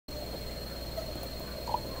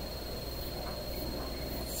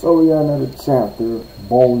So we got another chapter,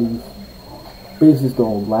 Baldi, based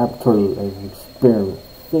on laboratory as an experiment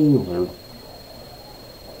failure.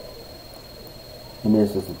 And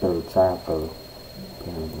this is the third chapter,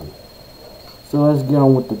 apparently. So let's get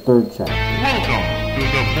on with the third chapter. Welcome to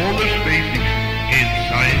the Boulder's Basics in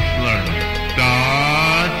Science Learning.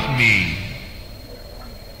 That's me.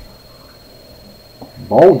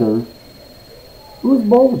 Boulder? Who's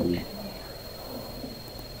Baldi?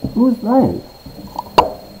 Who's that?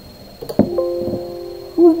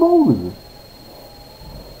 Who's Baldi?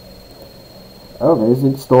 Okay, it's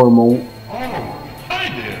in story mode. Oh, hi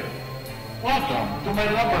there. Welcome to my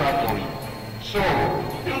laboratory. So,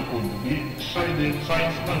 you could be studying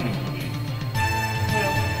science learning today.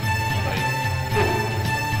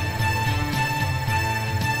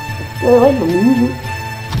 Well, alright, Yeah, go. I like the music.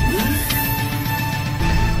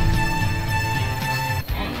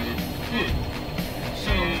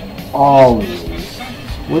 Oh,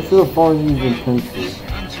 what's your phone using pencil?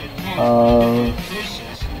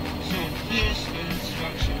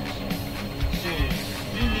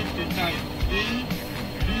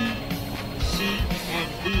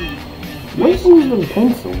 What's using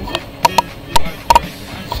pencils?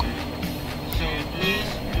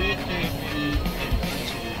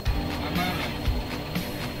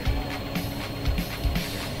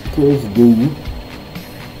 Okay, it's D.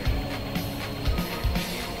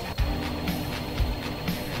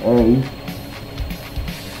 A.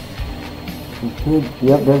 Okay,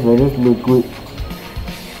 yep, that's right, it's liquid.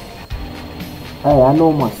 Hey, I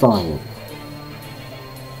know my science.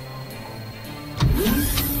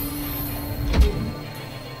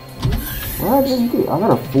 What did I just get? I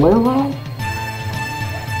got a flare round?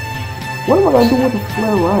 What am I gonna do with the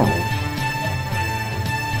flare round?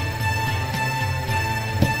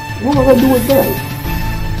 What am I gonna do with that?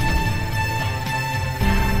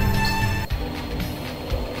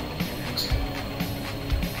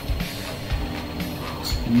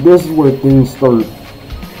 This is where things start.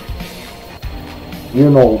 You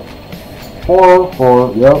know,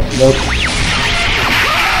 horror, yep.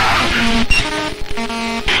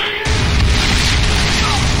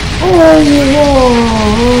 Oh, whoa.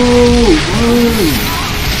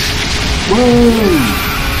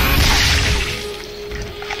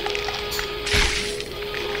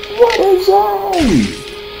 What is that?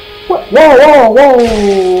 What? Whoa.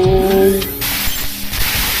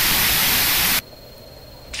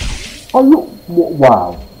 Are you?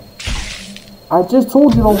 Wow. I just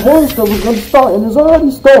told you the horror stuff was going to start, and it's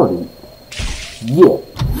already started. Yeah.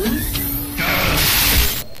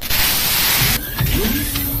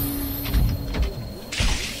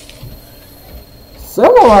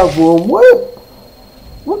 Samurai room? What?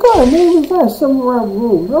 What kind of name is that? Samurai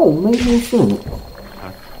room? That don't make no sense.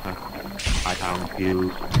 I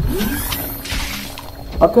confused.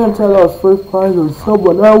 I can't tell us first prize or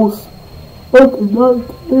someone else. I cannot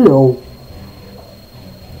tell.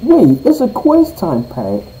 Wait, it's a quiz time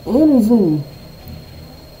pack, and it's in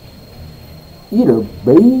either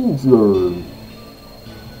beige or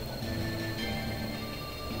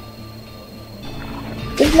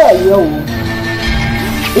it's not yellow.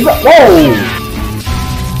 It's not. Whoa!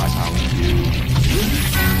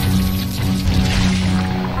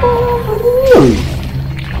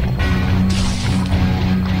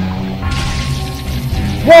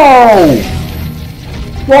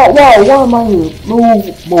 Whoa! Why am I here? Move.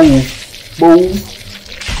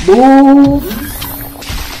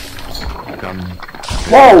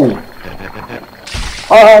 Whoa!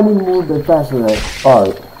 I need to move that faster than that.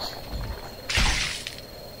 Alright.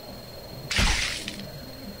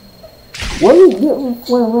 What are you getting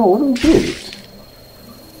flying around? What do we do?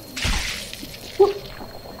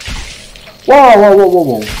 Whoa.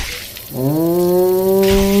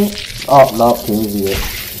 Oh, no, can't see it.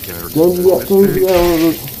 Can't see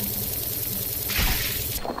it.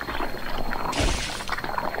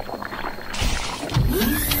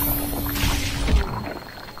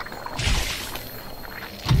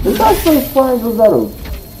 Is that first prize was that a...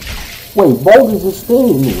 Wait, Baldi's just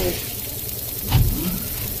standing there.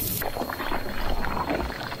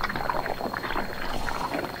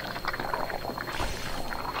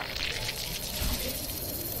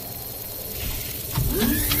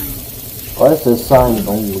 Oh, that says signs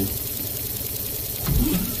only.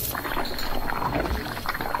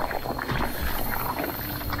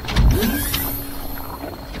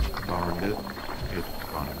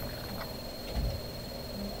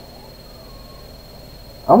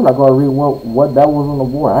 I'm not gonna read what that was on the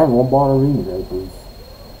board. I ain't gonna bother reading that, please.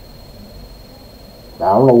 I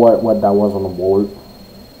don't know what that was on the board.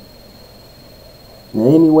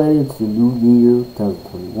 Anyway, it's the new year,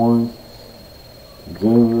 2021.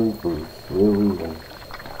 January 1st. Here we go.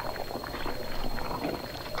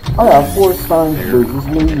 I got 4 signs for just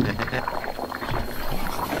me.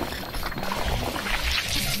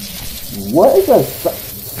 What is that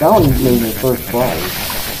sound he's making in first prize?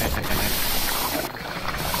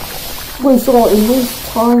 Wait, so in this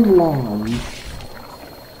timeline,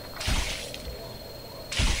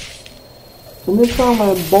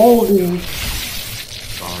 Baldi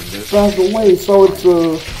passed away, so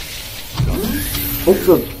it's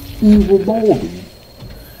a evil Baldi.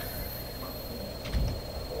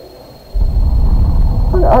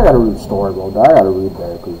 I gotta read the story about that. I gotta read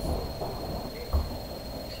that because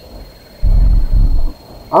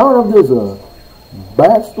I don't know if there's a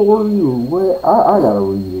backstory or what. I gotta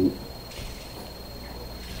read it.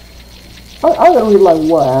 I gotta read like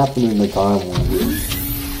what happened in the timeline.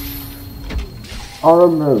 I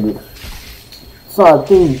don't remember. So I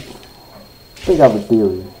think I have a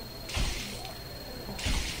theory.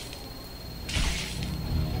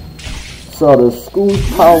 So the school's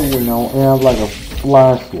power went out and have like a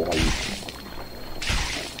flashlight.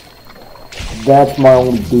 That's my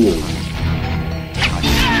only theory.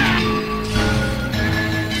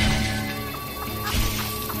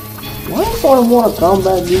 Why does someone want to come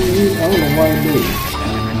back to you? I don't know why it is.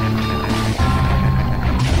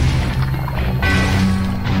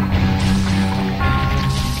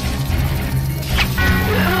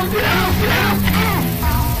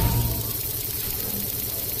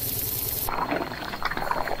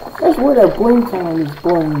 That's where that Blink Time is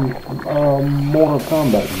playing Mortal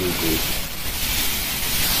Kombat music.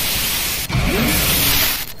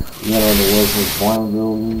 You know the words with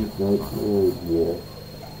Blindville music? Yeah.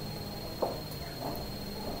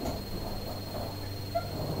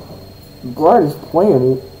 Bright is playing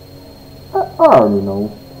it. I already know.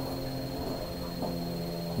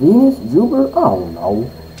 Venus? Jupiter? I don't know.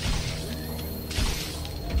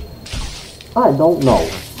 I don't know.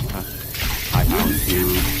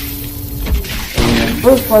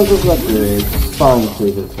 First place looks like the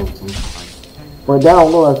scientist or something. But that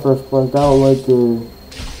don't look like first place. That look like the...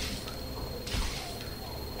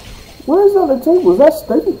 What is on the table? Is that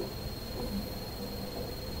steak?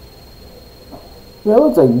 Yeah, it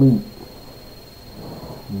looks like meat.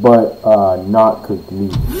 But, not cooked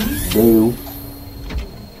meat. Ew.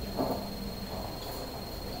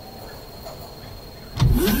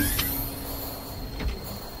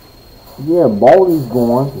 Yeah, Baldi's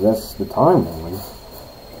gone. That's the timeline.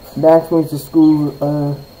 Dax went to school,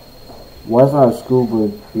 well, it's not a school,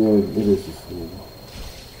 but yeah, it is a school.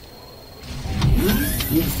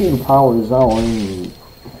 You can see the power is out,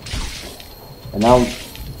 and I'll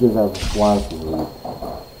just have a flash of it.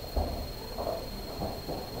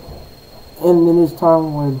 And then this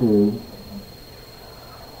time what I did,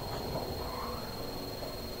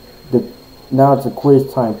 now it's a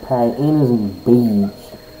quiz time pad, and it's in beige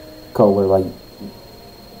color, like,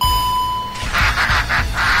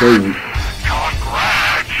 beige.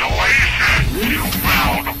 Congratulations! You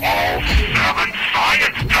found all 7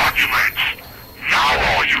 science documents! Now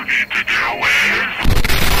all you need to do is...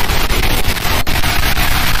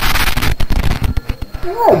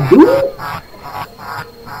 Yeah, dude!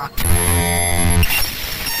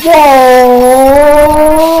 Whoa!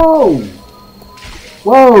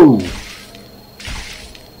 Whoa!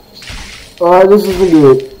 This isn't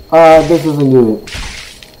good. This isn't good.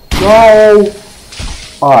 No!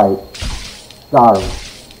 Alright. Got him.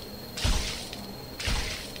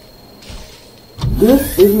 This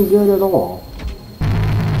isn't good at all.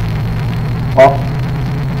 Oh.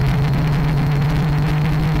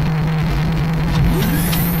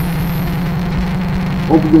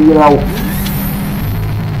 Hope you can get out.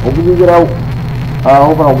 Hope you can get out. I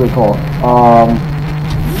hope I don't get caught.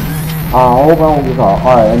 I hope I don't get caught.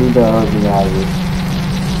 Alright, I need to hurt me out of this.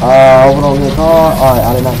 I hope I don't get caught. Alright, I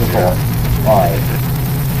did not get caught. Alright.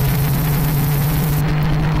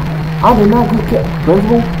 I did not get caught.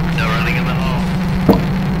 Principal? They're running in the hall.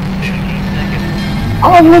 15 seconds. I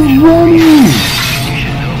was running! You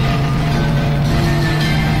should know.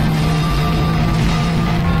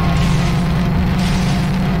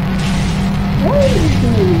 What is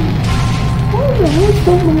this? Why is the head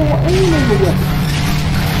so more aim over there?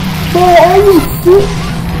 Bro, are you sick?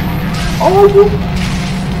 Are you?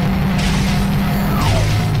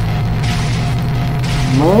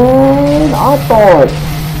 Man, I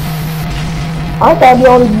thought the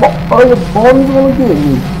only ball was gonna get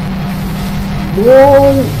me.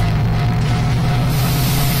 Boy.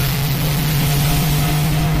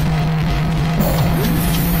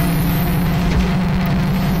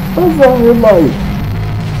 What's on your life?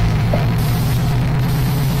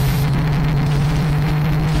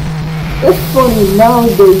 It's funny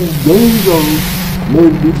nowadays games are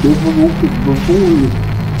made to be difficult before.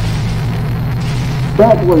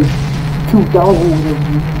 Back was 2000,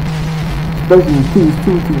 especially in PS2,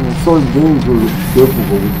 certain games were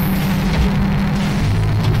difficult.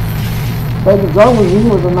 Like the Jungle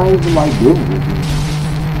was not even like difficult.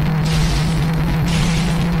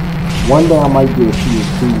 One day I might get a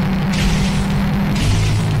PS2.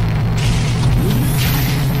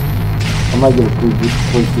 I might get a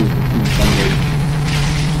PlayStation 2 someday.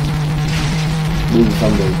 Maybe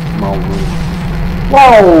someday, my own room.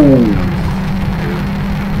 Whoa!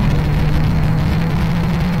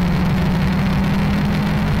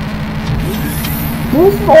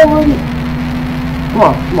 This already...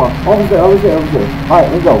 Come on. Over there. Alright,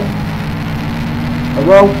 let's go.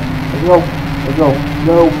 Let's go.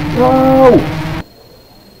 No!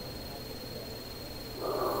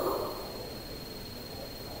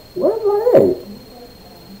 Where am I at?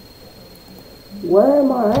 Where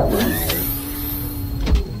am I at?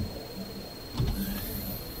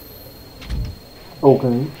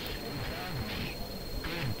 Okay.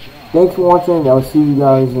 Thanks for watching. I'll see you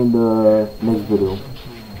guys in the next video.